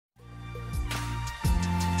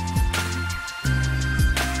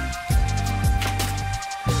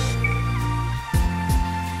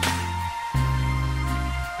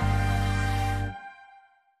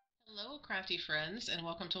crafty friends, and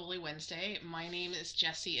welcome to Woolly Wednesday. My name is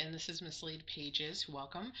Jessie, and this is Mislaid Pages.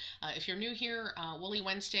 Welcome. If you're new here, Woolly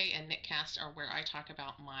Wednesday and Knitcast are where I talk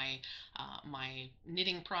about my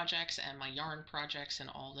knitting projects and my yarn projects and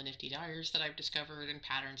all the nifty dyers that I've discovered and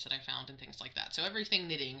patterns that I found and things like that. So everything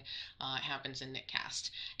knitting happens in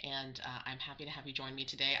Knitcast, and I'm happy to have you join me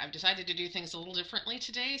today. I've decided to do things a little differently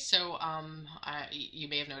today, so you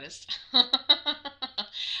may have noticed.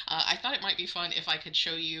 I thought it might be fun if I could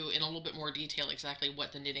show you in a little bit more detail exactly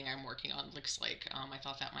what the knitting I'm working on looks like. I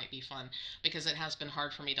thought that might be fun because it has been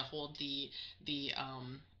hard for me to hold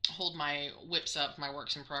hold my whips up, my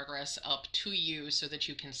works in progress up to you so that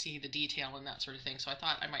you can see the detail and that sort of thing. So I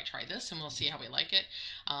thought I might try this and we'll see how we like it.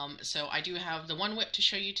 So I do have the one whip to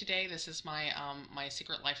show you today. This is my my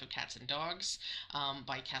Secret Life of Cats and Dogs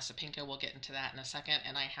by Casapinka. We'll get into that in a second.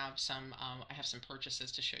 And I have some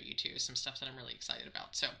purchases to show you too, some stuff that I'm really excited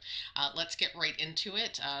about. So let's get right into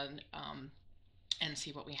it. And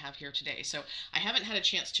see what we have here today. So I haven't had a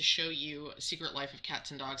chance to show you Secret Life of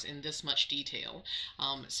Cats and Dogs in this much detail.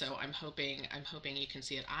 So I'm hoping you can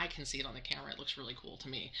see it. I can see it on the camera. It looks really cool to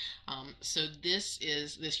me. So this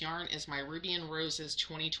yarn is my Ruby and Roses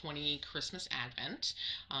 2020 Christmas Advent,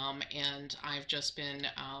 and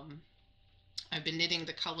I've been knitting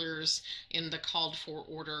the colors in the called for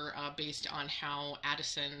order based on how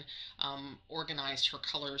Addison organized her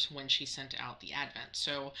colors when she sent out the Advent.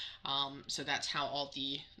 So so that's how all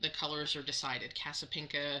the colors are decided.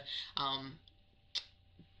 Casapinka,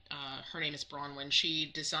 her name is Bronwyn.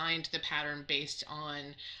 She designed the pattern based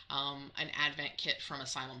on an Advent kit from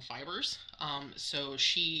Asylum Fibers. So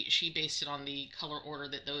she based it on the color order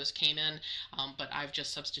that those came in, but I've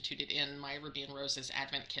just substituted in my Ruby and Roses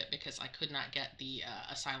Advent kit because I could not get the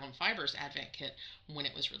Asylum Fibers Advent kit when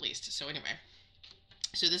it was released. So anyway.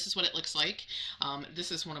 So this is what it looks like.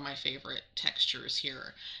 This is one of my favorite textures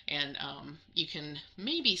here, and you can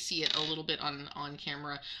maybe see it a little bit on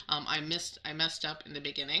camera. I messed up in the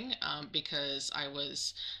beginning because I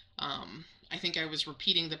think I was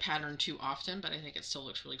repeating the pattern too often, but I think it still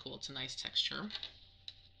looks really cool. It's a nice texture.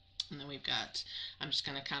 And then we've got, I'm just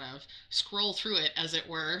going to kind of scroll through it, as it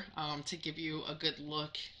were, to give you a good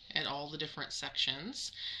look at all the different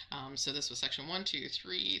sections. So this was section 1, 2,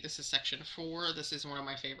 3. This is section 4. This is one of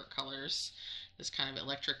my favorite colors. This kind of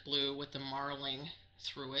electric blue with the marling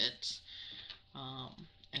through it.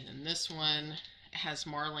 And then this one has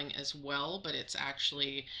marling as well, but it's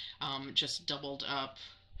actually just doubled up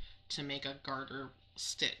to make a garter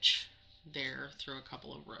stitch there through a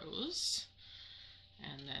couple of rows.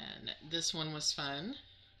 And then this one was fun.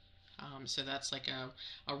 So that's like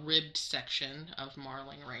a ribbed section of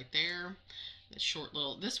marling right there. This short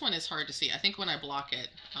little, this one is hard to see. I think when I block it,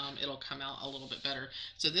 it'll come out a little bit better.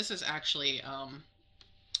 So this is actually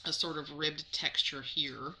a sort of ribbed texture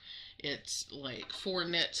here. It's like 4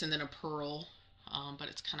 knits and then a purl, but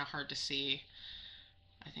it's kind of hard to see.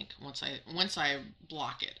 I think once I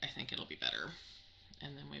block it, I think it'll be better.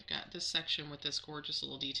 And then we've got this section with this gorgeous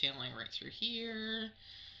little detailing right through here.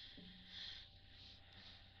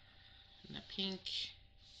 And the pink.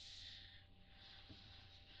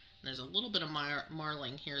 And there's a little bit of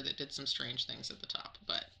marling here that did some strange things at the top,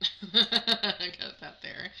 but I got that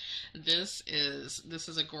there. This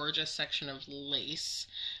is a gorgeous section of lace,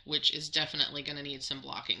 which is definitely going to need some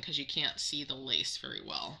blocking because you can't see the lace very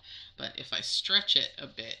well. But if I stretch it a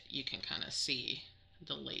bit, you can kind of see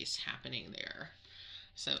the lace happening there.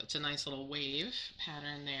 So it's a nice little wave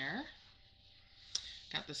pattern there.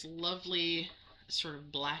 Got this lovely sort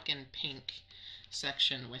of black and pink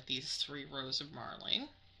section with these 3 rows of marling.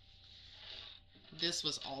 This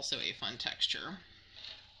was also a fun texture.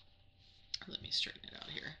 Let me straighten it out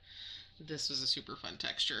here. This was a super fun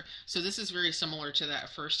texture. So this is very similar to that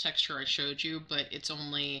first texture I showed you, but it's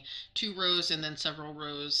only 2 rows and then several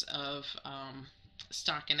rows of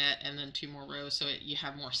stockinette and then 2 more rows, so you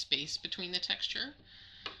have more space between the texture.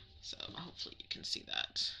 So hopefully you can see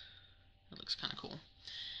that. It looks kind of cool.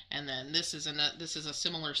 And then this is a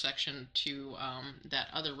similar section to that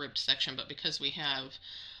other ribbed section, but because we have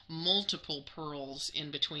multiple purls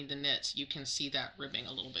in between the knits, you can see that ribbing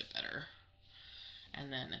a little bit better.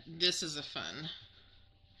 And then this is a fun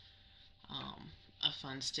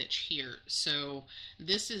stitch here. So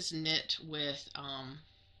this is knit with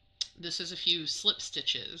this is a few slip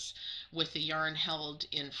stitches with the yarn held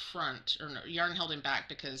in front, or no, yarn held in back,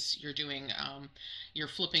 because you're doing you're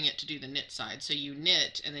flipping it to do the knit side. So you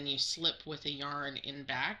knit and then you slip with the yarn in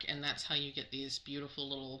back, and that's how you get these beautiful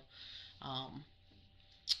little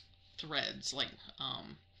threads, like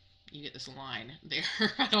you get this line there.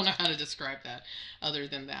 I don't know how to describe that other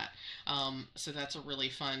than that. So that's a really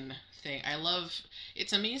fun thing. I love,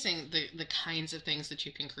 it's amazing the kinds of things that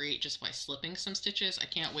you can create just by slipping some stitches. I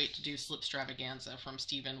can't wait to do Slipstravaganza from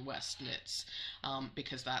Stephen West Knits,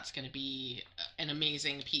 because that's going to be an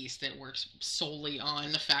amazing piece that works solely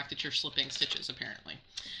on the fact that you're slipping stitches, apparently.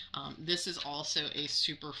 This is also a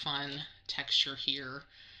super fun texture here.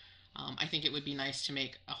 I think it would be nice to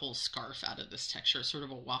make a whole scarf out of this texture, sort of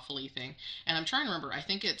a waffly thing. And I'm trying to remember, I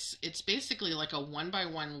think it's basically like a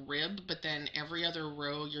 1x1 rib, but then every other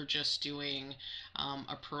row you're just doing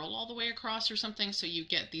a purl all the way across or something, so you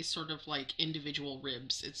get these sort of like individual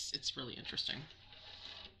ribs. It's really interesting.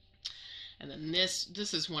 And then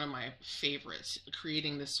this is one of my favorites,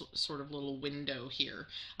 creating this sort of little window here.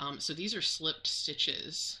 So these are slipped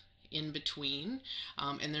stitches in between,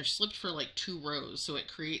 and they're slipped for like 2 rows, so it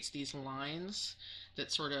creates these lines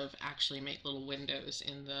that sort of actually make little windows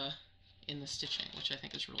in the stitching, which I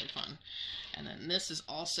think is really fun. And then this is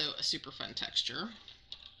also a super fun texture,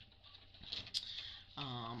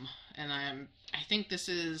 and I think this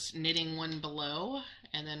is knitting one below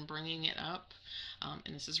and then bringing it up,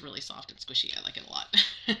 and this is really soft and squishy. I like it a lot.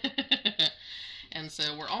 And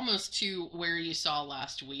so we're almost to where you saw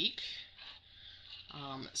last week.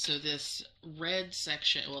 So this red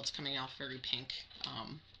section, well, it's coming off very pink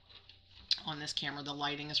on this camera. The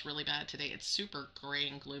lighting is really bad today. It's super gray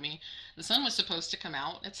and gloomy. The sun was supposed to come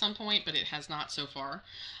out at some point, but it has not so far.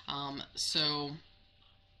 So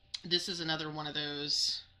this is another one of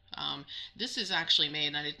those. This is actually made,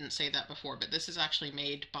 and I didn't say that before, but this is actually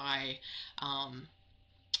made by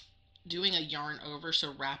doing a yarn over,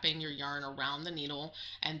 so wrapping your yarn around the needle,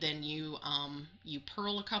 and then you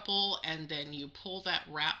purl a couple, and then you pull that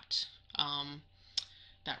wrapped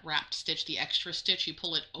stitch, the extra stitch, you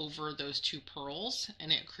pull it over those 2 purls,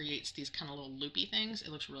 and it creates these kind of little loopy things. It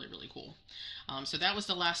looks really, really cool. So that was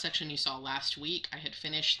the last section you saw last week. I had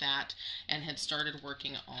finished that and had started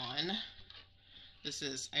working on, this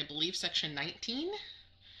is, I believe, section 19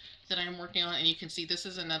 that I'm working on, and you can see this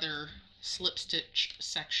is another slip stitch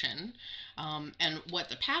section, and what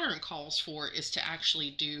the pattern calls for is to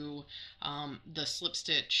actually do the slip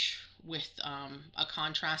stitch with a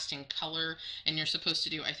contrasting color, and you're supposed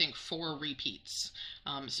to do, I think, 4 repeats,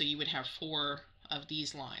 so you would have 4 of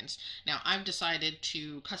these lines. Now I've decided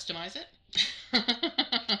to customize it.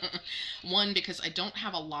 One, because I don't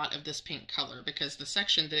have a lot of this pink color, because the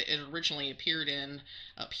section that it originally appeared in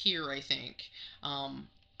up here, I think,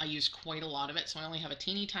 I used quite a lot of it, so I only have a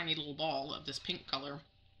teeny tiny little ball of this pink color,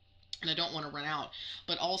 and I don't want to run out.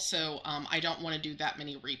 But also, I don't want to do that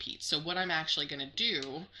many repeats. So what I'm actually going to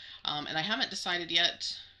do, and I haven't decided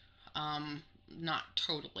yet, not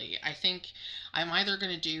totally. I think I'm either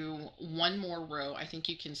going to do 1 more row. I think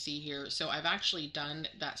you can see here. So I've actually done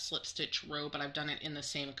that slip stitch row, but I've done it in the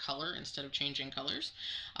same color instead of changing colors.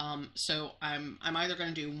 So I'm either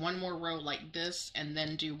going to do 1 more row like this, and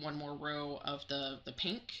then do 1 more row of the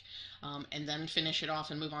pink, and then finish it off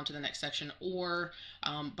and move on to the next section. Or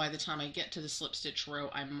by the time I get to the slip stitch row,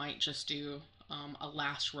 I might just do a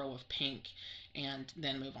last row of pink and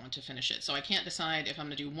then move on to finish it. So I can't decide if I'm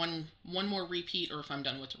going to do one more repeat or if I'm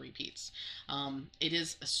done with the repeats. It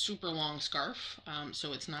is a super long scarf,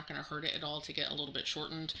 so it's not going to hurt it at all to get a little bit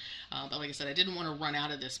shortened. But like I said, I didn't want to run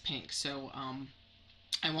out of this pink, so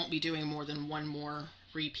I won't be doing more than 1 more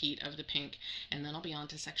repeat of the pink, and then I'll be on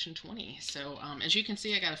to section 20. So as you can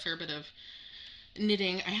see, I got a fair bit of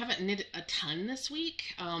knitting. I haven't knit a ton this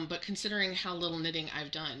week, but considering how little knitting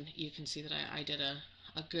I've done, you can see that I did a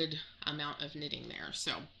good amount of knitting there.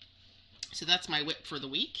 So that's my whip for the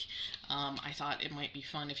week. I thought it might be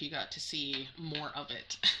fun if you got to see more of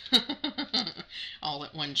it all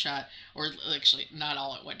at one shot, or actually not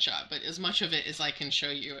all at one shot, but as much of it as I can show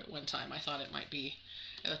you at one time. I thought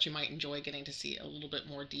you might enjoy getting to see a little bit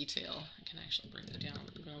more detail. I can actually bring it down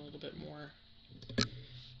even a little bit more,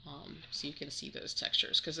 so you can see those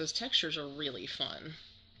textures, because those textures are really fun.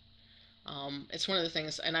 It's one of the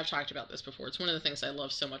things, and I've talked about this before, it's one of the things I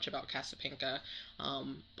love so much about Casapinka,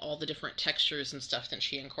 all the different textures and stuff that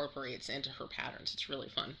she incorporates into her patterns. It's really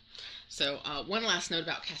fun. So one last note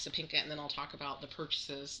about Casapinka, and then I'll talk about the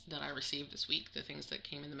purchases that I received this week, the things that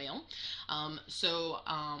came in the mail.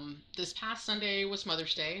 This past Sunday was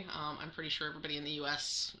Mother's Day. I'm pretty sure everybody in the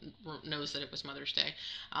U.S. knows that it was Mother's Day.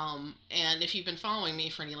 And if you've been following me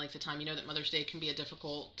for any length of time, you know that Mother's Day can be a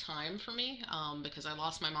difficult time for me, because I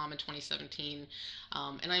lost my mom in 2017,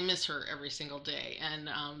 and I miss her every single day. And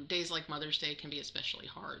days like Mother's Day can be especially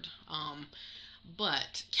hard.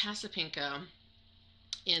 But Casapinka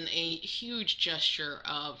in a huge gesture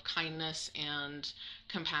of kindness and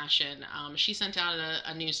compassion. She sent out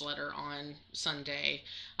a newsletter on Sunday,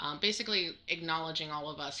 basically acknowledging all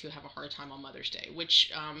of us who have a hard time on Mother's Day,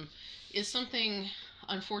 which is something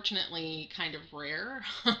unfortunately kind of rare.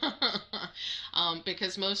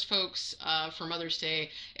 Because most folks for Mother's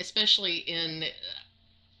Day, especially in,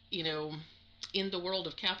 you know, in the world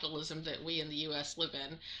of capitalism that we in the U.S. live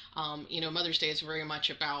in, Mother's Day is very much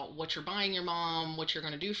about what you're buying your mom, what you're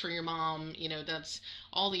going to do for your mom. That's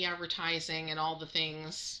all the advertising and all the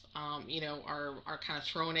things, are kind of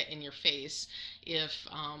throwing it in your face.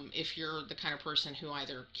 If you're the kind of person who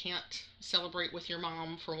either can't celebrate with your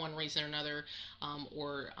mom for one reason or another,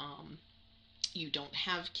 or you don't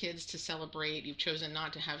have kids to celebrate, you've chosen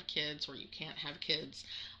not to have kids, or you can't have kids,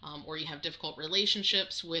 or you have difficult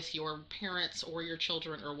relationships with your parents or your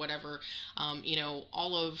children or whatever,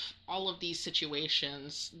 all of these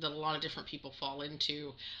situations that a lot of different people fall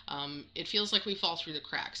into, it feels like we fall through the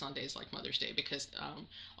cracks on days like Mother's Day because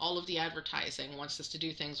all of the advertising wants us to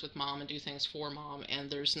do things with mom and do things for mom,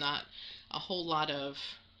 and a whole lot of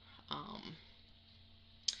um,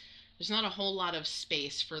 there's not a whole lot of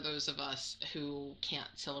space for those of us who can't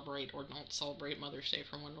celebrate or don't celebrate Mother's Day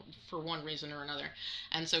for one reason or another.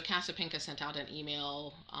 And so Casapinka sent out an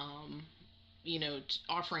email,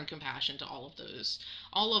 offering compassion to all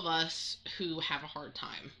of us who have a hard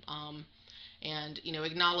time, and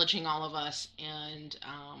acknowledging all of us and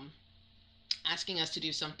asking us to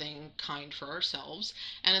do something kind for ourselves.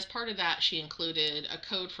 And as part of that, she included a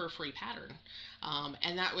code for a free pattern.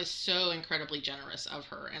 And that was so incredibly generous of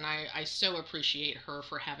her. And I so appreciate her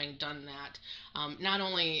for having done that. Not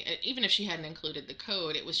only, even if she hadn't included the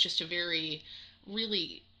code, it was just a very,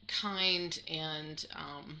 really kind and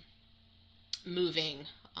moving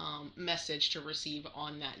message to receive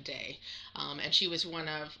on that day. And she was one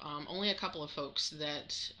of only a couple of folks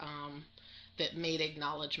that made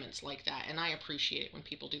acknowledgments like that, and I appreciate it when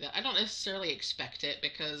people do that. I don't necessarily expect it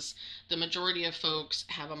because the majority of folks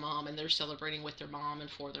have a mom and they're celebrating with their mom and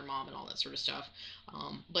for their mom and all that sort of stuff.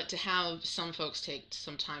 But to have some folks take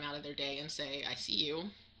some time out of their day and say, "I see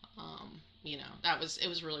you," it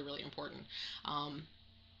was really really important.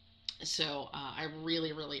 I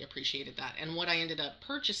really, really appreciated that. And what I ended up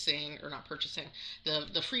purchasing, or not purchasing,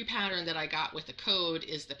 the free pattern that I got with the code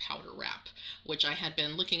is the powder wrap, which I had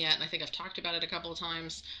been looking at, and I think I've talked about it a couple of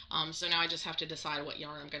times. So now I just have to decide what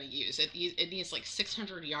yarn I'm going to use. It needs like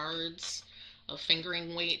 600 yards of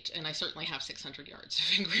fingering weight, and I certainly have 600 yards of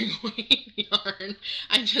fingering weight yarn.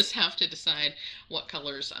 I just have to decide what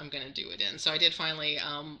colors I'm going to do it in. So I did finally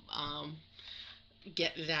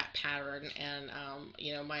get that pattern, and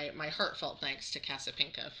my heartfelt thanks to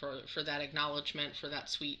Casapinka for that acknowledgement, for that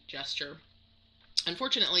sweet gesture.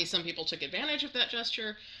 Unfortunately, some people took advantage of that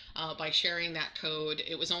gesture by sharing that code.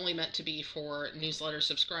 It was only meant to be for newsletter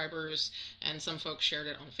subscribers, and some folks shared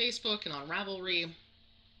it on Facebook and on Ravelry,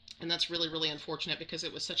 and that's really really unfortunate because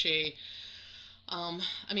it was such a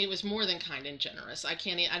it was more than kind and generous. I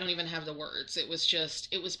don't even have the words. It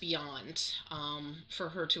was beyond, for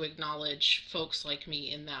her to acknowledge folks like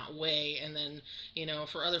me in that way. And then,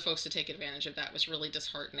 for other folks to take advantage of that was really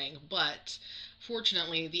disheartening. But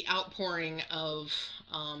fortunately, the outpouring of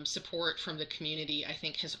support from the community, I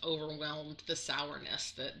think, has overwhelmed the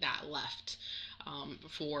sourness that left,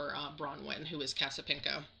 for Bronwyn, who is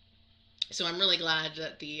Casapinka. So I'm really glad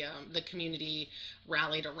that the community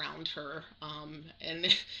rallied around her,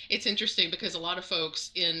 and it's interesting because a lot of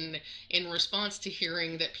folks in response to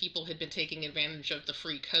hearing that people had been taking advantage of the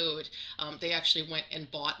free code, they actually went and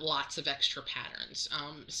bought lots of extra patterns.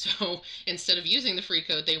 So instead of using the free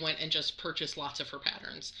code, they went and just purchased lots of her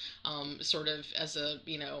patterns, sort of as a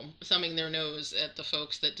thumbing their nose at the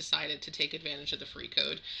folks that decided to take advantage of the free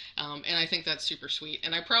code, and I think that's super sweet.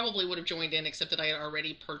 And I probably would have joined in except that I had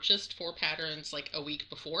already purchased 4 patterns like a week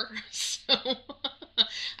before, so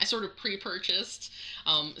I sort of pre-purchased.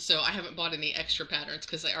 So I haven't bought any extra patterns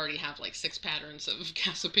because I already have like 6 patterns of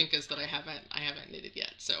casapinkas that I haven't knitted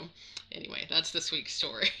yet. So anyway, that's this week's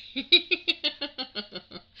story.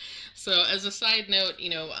 So as a side note,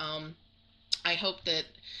 I hope that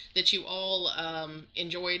you all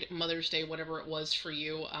enjoyed Mother's Day, whatever it was for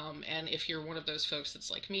you. And if you're one of those folks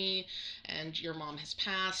that's like me, and your mom has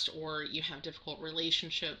passed, or you have difficult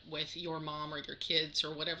relationship with your mom or your kids,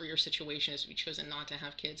 or whatever your situation is, if you've chosen not to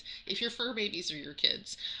have kids, if your fur babies are your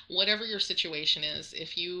kids, whatever your situation is,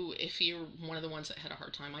 if you're one of the ones that had a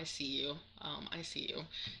hard time, I see you. I see you,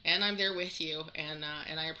 and I'm there with you, and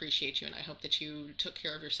I appreciate you, and I hope that you took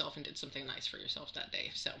care of yourself and did something nice for yourself that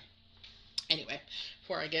day. So. Anyway,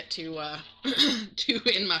 before I get to to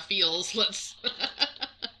in my feels, let's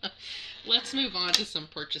Let's move on to some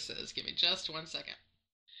purchases. Give me just 1 second.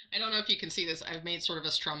 I don't know if you can see this. I've made sort of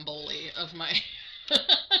a stromboli of my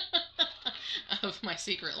of my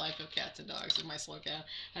secret life of cats and dogs of my Slocad.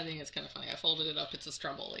 I think it's kind of funny. I folded it up. It's a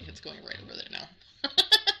stromboli. It's going right over there now.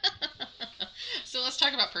 So let's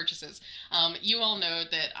talk about purchases. You all know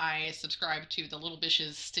that I subscribe to the Little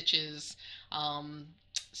Bishes Stitches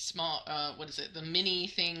small what is it, the Mini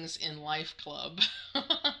Things in Life Club.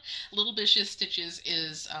 Little Bishes Stitches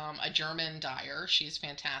is a German dyer. She's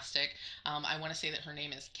fantastic. I want to say that her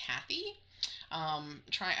name is Kathy.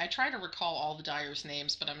 I try to recall all the dyers'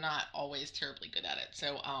 names, but I'm not always terribly good at it.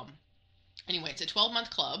 So anyway, it's a 12-month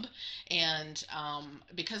club, and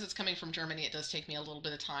because it's coming from Germany, it does take me a little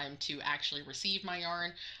bit of time to actually receive my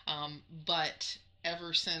yarn. But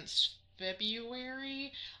ever since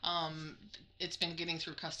February, it's been getting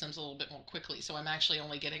through customs a little bit more quickly. So I'm actually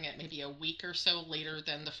only getting it maybe a week or so later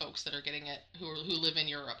than the folks that are getting it who live in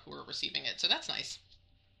Europe who are receiving it. So that's nice.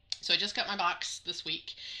 So I just got my box this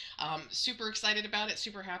week. Super excited about it,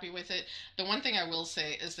 super happy with it. The one thing I will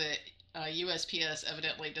say is that USPS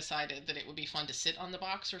evidently decided that it would be fun to sit on the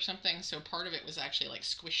box or something, so part of it was actually like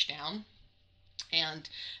squished down. And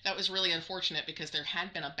that was really unfortunate because there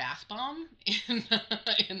had been a bath bomb in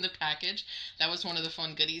the package. That was one of the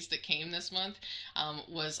fun goodies that came this month,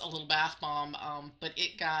 was a little bath bomb, but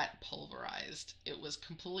it got pulverized. It was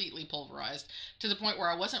completely pulverized to the point where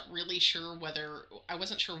I wasn't really sure I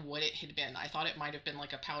wasn't sure what it had been. I thought it might have been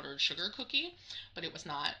like a powdered sugar cookie, but it was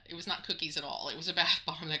not. It was not cookies at all. It was a bath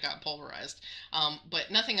bomb that got pulverized.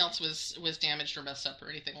 But nothing else was damaged or messed up or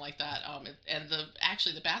anything like that. And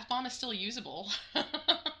actually the bath bomb is still usable.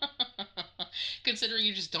 Considering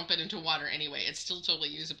you just dump it into water anyway, it's still totally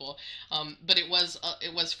usable. But it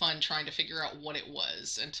was fun trying to figure out what it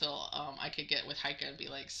was until I could get with Heike and be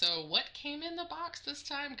like, so what came in the box this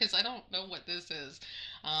time? Because I don't know what this is.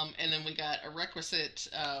 And then we got a requisite,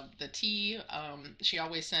 the tea. She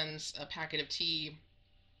always sends a packet of tea,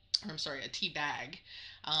 or I'm sorry, a tea bag.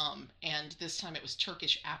 And this time it was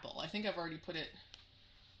Turkish apple. I think I've already put it.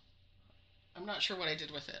 I'm not sure what I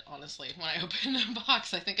did with it, honestly. When I opened the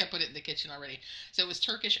box, I think I put it in the kitchen already. So it was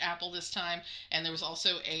Turkish apple this time, and there was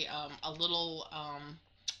also a little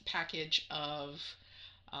package of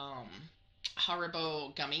um,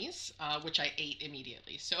 Haribo gummies, which I ate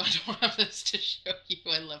immediately. So I don't have this to show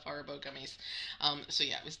you. I love Haribo gummies. So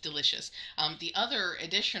yeah, it was delicious. The other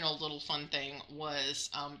additional little fun thing was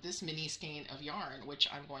this mini skein of yarn, which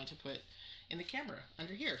I'm going to put in the camera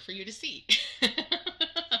under here for you to see.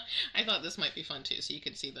 I thought this might be fun too, so you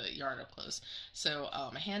can see the yarn up close. So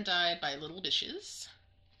hand dyed by Little Bishes.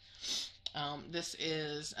 This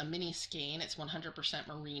is a mini skein. It's 100%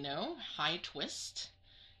 merino, high twist,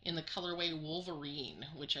 in the colorway Wolverine,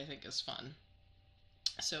 which I think is fun.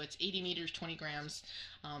 So it's 80 meters, 20 grams.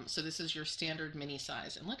 So this is your standard mini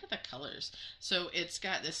size. And look at the colors. So it's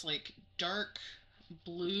got this like dark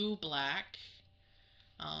blue, black,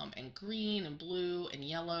 and green and blue and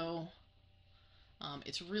yellow.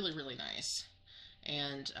 It's really, really nice.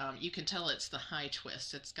 And you can tell it's the high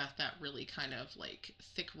twist. It's got that really kind of like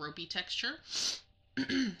thick ropey texture,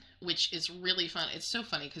 which is really fun. It's so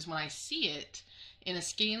funny because when I see it in a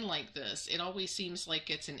skein like this, it always seems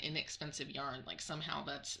like it's an inexpensive yarn, like somehow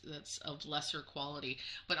that's of lesser quality.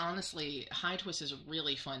 But honestly, high twist is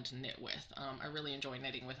really fun to knit with. I really enjoy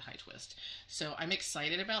knitting with high twist. So I'm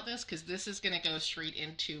excited about this because this is going to go straight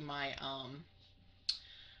into my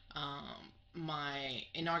my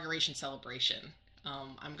inauguration celebration.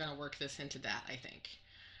 I'm going to work this into that, I think,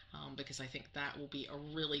 because I think that will be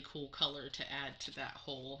a really cool color to add to that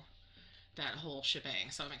whole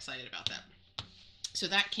shebang. So I'm excited about that. So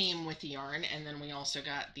that came with the yarn, and then we also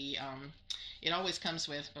got the, it always comes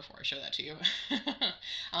with, before I show that to you,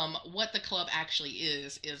 what the club actually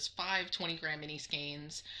is 5 20-gram mini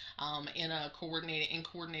skeins in coordinating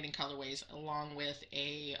colorways, along with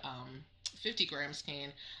a 50-gram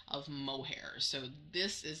skein of mohair. So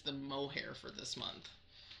this is the mohair for this month.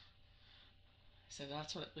 So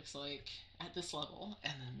that's what it looks like at this level,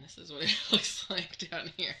 and then this is what it looks like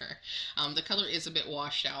down here. The color is a bit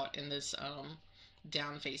washed out in this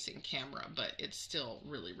down-facing camera, but it's still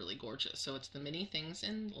really, really gorgeous. So it's the Mini Things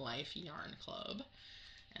in Life Yarn Club,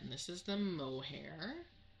 and this is the mohair.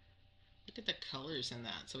 Look at the colors in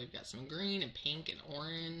that. So we've got some green and pink and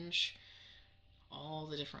orange, all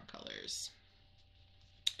the different colors.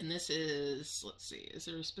 And this is, let's see, is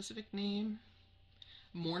there a specific name?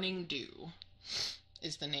 Morning Dew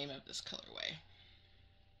is the name of this colorway.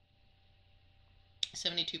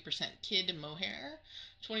 72% kid mohair,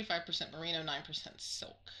 25% merino, 9%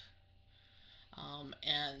 silk.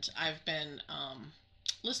 And I've been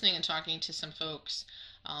listening and talking to some folks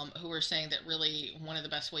who were saying that really one of the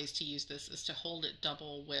best ways to use this is to hold it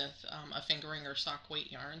double with a fingering or sock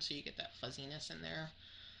weight yarn, so you get that fuzziness in there.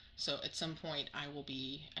 So at some point I will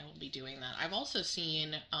be doing that. I've also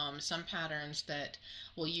seen some patterns that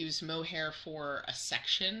will use mohair for a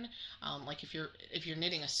section. Like if you're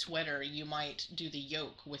knitting a sweater, you might do the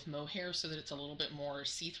yoke with mohair so that it's a little bit more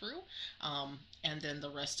see-through, and then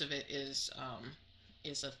the rest of it is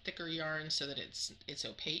a thicker yarn so that it's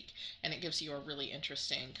opaque, and it gives you a really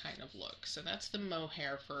interesting kind of look. So that's the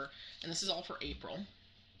mohair for, and this is all for April.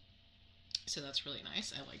 So that's really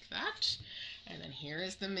nice. I like that. And then here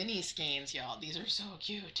is the mini skeins, y'all. These are so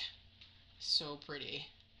cute. So pretty.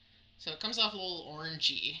 So it comes off a little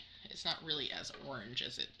orangey. It's not really as orange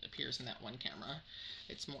as it appears in that one camera.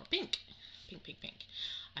 It's more pink. Pink, pink, pink.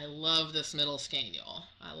 I love this middle skein, y'all.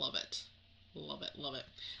 I love it. Love it, love it.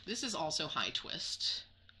 This is also high twist.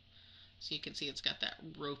 So you can see it's got that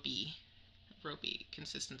ropey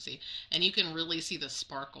consistency. And you can really see the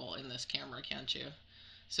sparkle in this camera, can't you?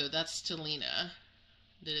 So that's Stellina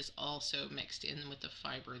that is also mixed in with the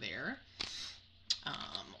fiber there.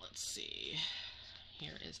 Let's see.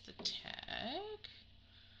 Here is the tag.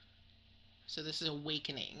 So this is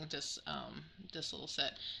Awakening, this little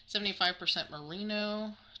set. 75%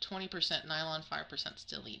 merino, 20% nylon, 5%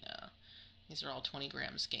 Stellina. These are all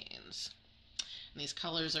 20-gram skeins. And these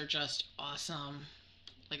colors are just awesome.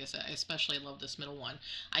 Like I said, I especially love this middle one.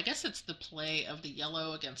 I guess it's the play of the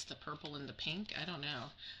yellow against the purple and the pink. I don't know.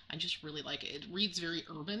 I just really like it. It reads very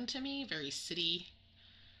urban to me, very city.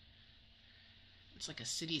 It's like a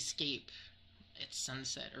cityscape. It's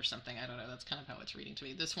sunset or something. I don't know. That's kind of how it's reading to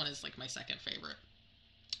me. This one is like my second favorite.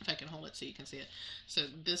 If I can hold it so you can see it. So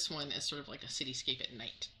this one is sort of like a cityscape at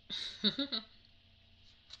night.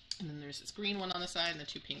 And then there's this green one on the side and the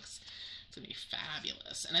two pinks. It's going to be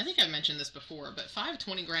fabulous. And I think I've mentioned this before, but 5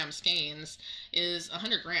 20-gram skeins is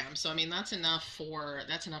 100 grams. So I mean that's enough for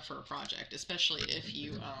a project, especially if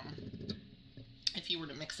you were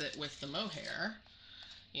to mix it with the mohair.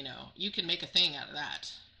 You know, you can make a thing out of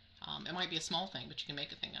that. It might be a small thing, but you can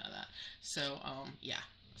make a thing out of that. So yeah.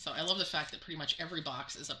 So I love the fact that pretty much every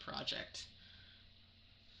box is a project.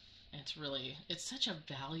 It's such a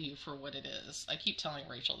value for what it is. I keep telling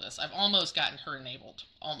Rachel this. I've almost gotten her enabled.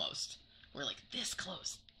 Almost. We're like this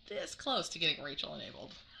close to getting Rachel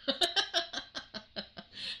enabled.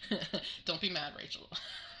 Don't be mad, Rachel.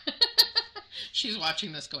 She's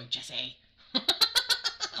watching this going, Jesse.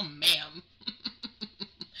 Oh, ma'am.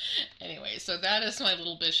 Anyway, so that is my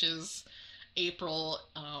Little Bish's April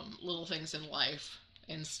Little Things in Life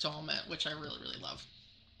installment, which I really, really love.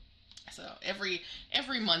 So every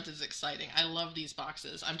month is exciting. I love these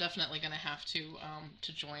boxes. I'm definitely going to have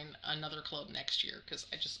to join another club next year because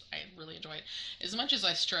I really enjoy it. As much as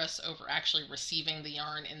I stress over actually receiving the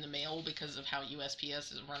yarn in the mail because of how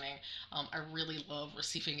USPS is running, I really love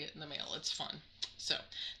receiving it in the mail. It's fun. So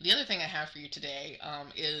the other thing I have for you today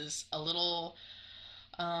is a little...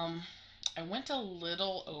 I went a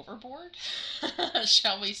little overboard,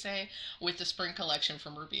 shall we say, with the spring collection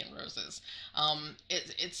from Ruby and Roses.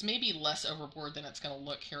 It's maybe less overboard than it's going to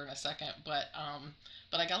look here in a second, but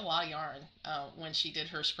I got a lot of yarn when she did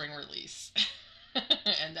her spring release,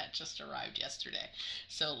 and that just arrived yesterday.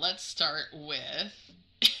 So let's start with...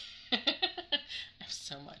 I have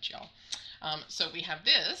so much, y'all. So we have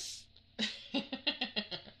this.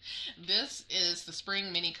 This is the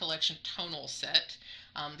Spring Mini Collection Tonal Set.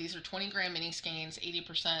 These are 20-gram mini skeins, 80%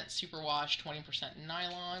 superwash, 20%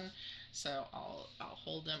 nylon. So I'll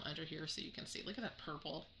hold them under here so you can see. Look at that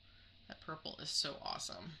purple. That purple is so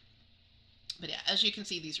awesome. But yeah, as you can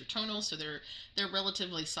see, these are tonal, so they're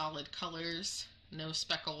relatively solid colors. No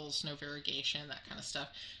speckles, no variegation, that kind of stuff.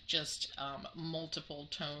 Just multiple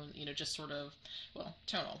tone, you know, just sort of, well,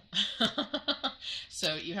 tonal.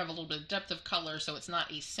 So you have a little bit of depth of color, so it's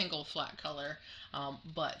not a single flat color,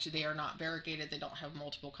 but they are not variegated. They don't have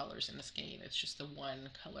multiple colors in the skein. It's just the one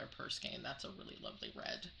color per skein. That's a really lovely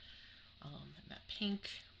red. And that pink.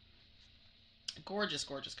 Gorgeous,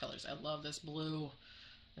 gorgeous colors. I love this blue.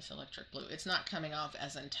 This electric blue. It's not coming off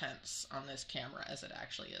as intense on this camera as it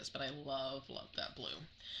actually is, but I love that blue.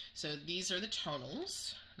 So these are the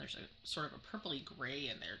tonals. There's a sort of a purpley gray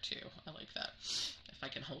in there too. I like that. If I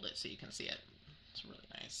can hold it so you can see it. It's really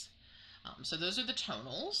nice. So those are the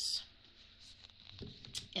tonals.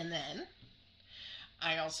 And then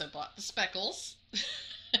I also bought the speckles.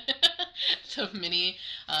 The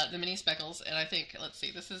mini speckles, and I think, let's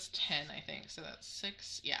see, this is 10, I think, so that's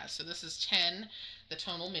 6, yeah, so this is 10, the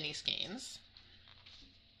tonal mini skeins,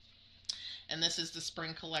 And this is the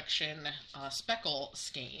Spring Collection speckle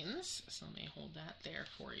skeins. So let me hold that there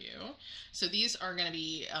for you. So these are going to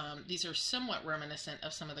be, these are somewhat reminiscent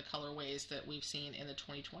of some of the colorways that we've seen in the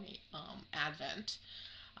 2020 Advent.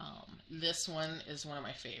 This one is one of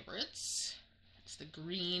my favorites. It's the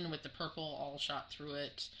green with the purple all shot through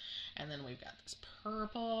it. And then we've got this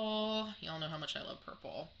purple. Y'all know how much I love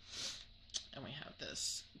purple. And we have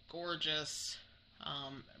this gorgeous,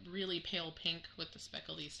 really pale pink with the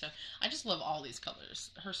speckledy stuff. I just love all these colors.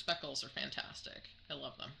 Her speckles are fantastic. I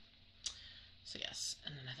love them. So yes,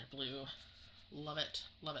 and another blue. Love it,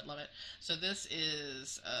 love it, love it. So this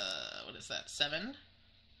is, what is that, 7?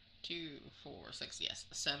 2, 4, 6, yes,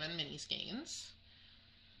 7 mini skeins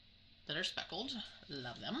that are speckled.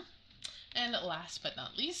 Love them. And last but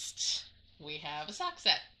not least, we have a sock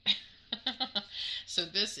set. So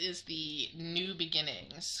this is the New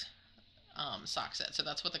Beginnings sock set. So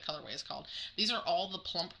that's what the colorway is called. These are all the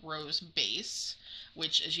Plump Rose base,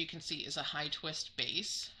 which as you can see is a high twist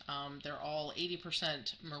base. They're all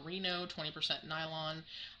 80% merino, 20% nylon,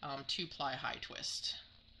 2-ply high twist.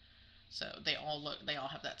 So they all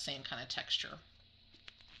have that same kind of texture.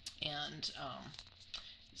 And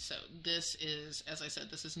so this is, as I said,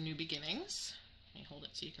 this is New Beginnings. Let me hold it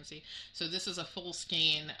so you can see. So this is a full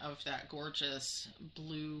skein of that gorgeous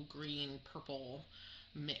blue, green, purple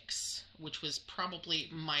mix, which was probably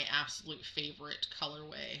my absolute favorite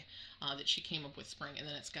colorway that she came up with spring. And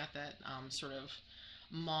then it's got that sort of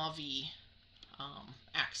mauve-y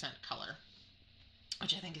accent color,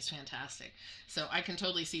 which I think is fantastic. So I can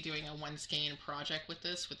totally see doing a one skein project with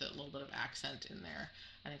this, with a little bit of accent in there.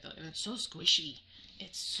 I think that, and it's so squishy.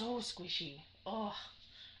 It's so squishy. Oh,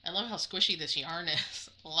 I love how squishy this yarn is.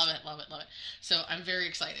 Love it, love it, love it. So I'm very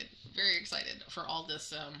excited for all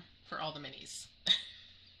this, for all the minis.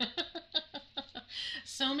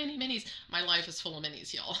 So many minis. My life is full of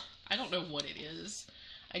minis, y'all. I don't know what it is.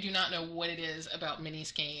 I do not know what it is about mini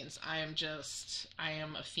skeins. I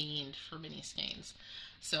am a fiend for mini skeins.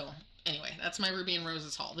 So anyway, that's my Ruby and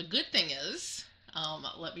Roses haul. The good thing is,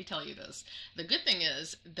 let me tell you this. The good thing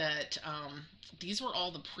is that these were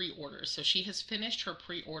all the pre-orders. So she has finished her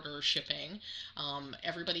pre-order shipping.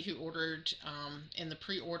 Everybody who ordered in the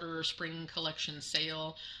pre-order spring collection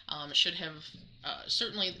sale should have,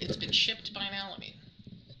 certainly it's been shipped by now. Let me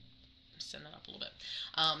send that up a little bit.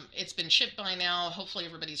 It's been shipped by now. Hopefully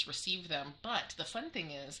everybody's received them. But the fun thing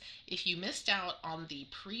is, if you missed out on the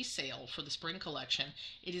pre-sale for the spring collection,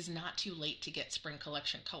 it is not too late to get spring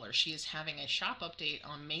collection colors. She is having a shop update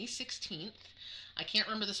on May 16th. I can't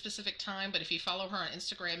remember the specific time, but if you follow her on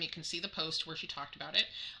Instagram, you can see the post where she talked about it.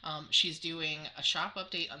 She's doing a shop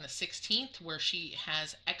update on the 16th where she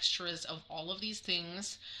has extras of all of these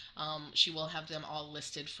things. She will have them all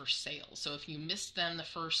listed for sale. So if you missed them the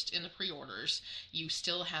first in the pre-orders, you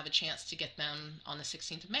still have a chance to get them on the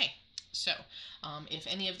 16th of May. So if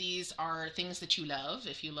any of these are things that you love,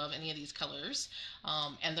 if you love any of these colors,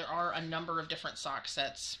 and there are a number of different sock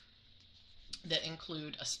sets that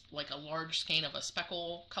include like a large skein of a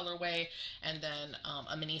speckle colorway and then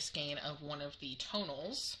a mini skein of one of the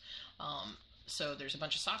tonals. So there's a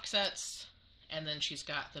bunch of sock sets, and then she's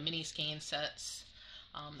got the mini skein sets,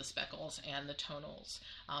 the speckles and the tonals.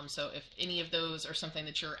 So if any of those are something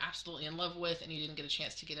that you're absolutely in love with and you didn't get a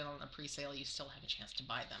chance to get in on a pre-sale, you still have a chance to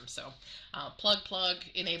buy them. So plug,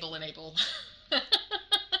 enable.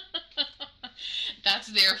 That's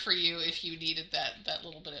there for you if you needed that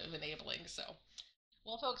little bit of enabling. So,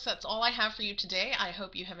 well, folks, that's all I have for you today. I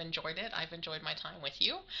hope you have enjoyed it. I've enjoyed my time with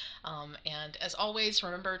you. And as always,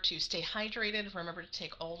 remember to stay hydrated. Remember to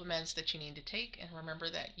take all the meds that you need to take. And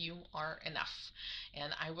remember that you are enough.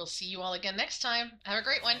 And I will see you all again next time. Have a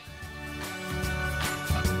great one.